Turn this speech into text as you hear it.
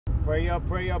Pray up,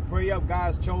 pray up, pray up.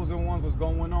 God's chosen ones, what's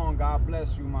going on? God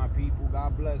bless you, my people.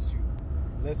 God bless you.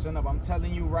 Listen up. I'm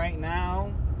telling you right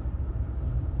now,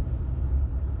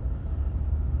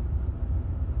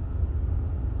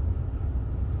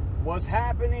 what's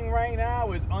happening right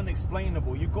now is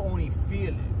unexplainable. You can only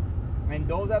feel it. And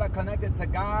those that are connected to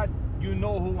God, you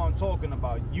know who I'm talking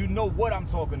about. You know what I'm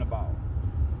talking about.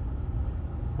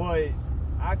 But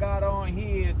I got on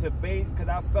here to bait because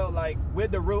I felt like we're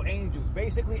the real angels.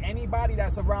 Basically, anybody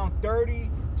that's around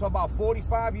 30 to about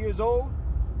 45 years old,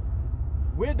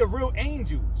 we're the real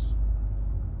angels.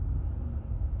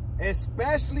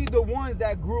 Especially the ones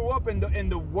that grew up in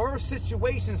the worst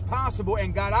situations possible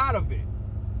and got out of it.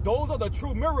 Those are the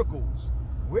true miracles.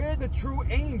 We're the true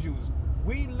angels.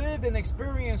 We lived and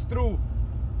experienced through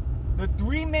the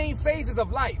three main phases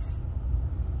of life.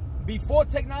 Before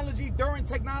technology, during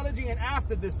technology, and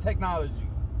after this technology.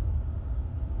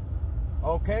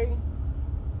 Okay?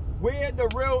 We're the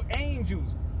real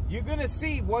angels. You're going to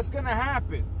see what's going to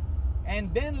happen.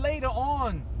 And then later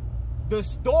on, the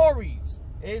stories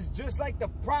is just like the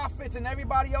prophets and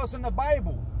everybody else in the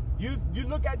Bible. You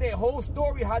look at their whole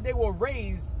story, how they were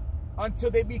raised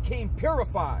until they became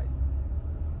purified.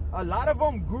 A lot of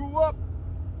them grew up.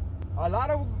 A lot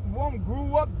of them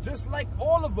grew up just like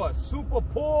all of us, super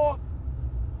poor,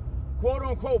 quote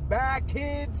unquote bad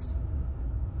kids,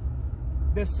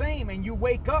 the same. And you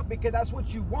wake up because that's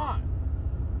what you want.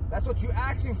 That's what you're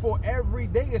asking for every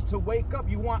day, is to wake up.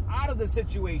 You want out of the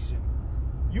situation.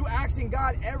 You asking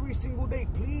God every single day,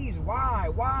 please, why,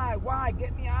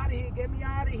 get me out of here, get me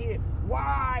out of here,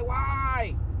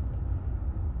 why?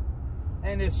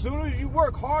 And as soon as you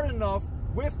work hard enough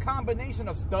with combination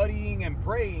of studying and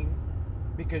praying,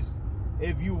 because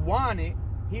if you want it,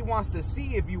 he wants to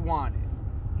see if you want it.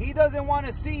 He doesn't want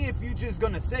to see if you're just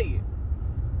going to say it.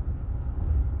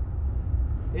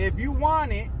 If you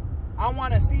want it, I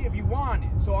want to see if you want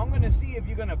it. So I'm going to see if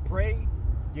you're going to pray,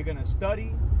 you're going to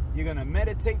study, you're going to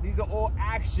meditate. These are all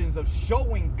actions of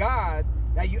showing God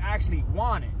that you actually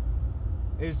want it.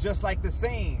 It's just like the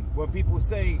saying where people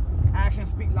say actions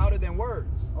speak louder than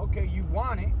words. Okay, you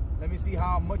want it. Let me see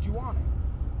how much you want it.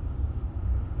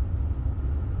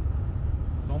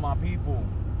 So my people,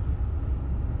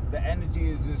 the energy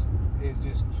is just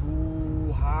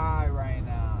too high right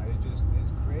now.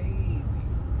 It's crazy.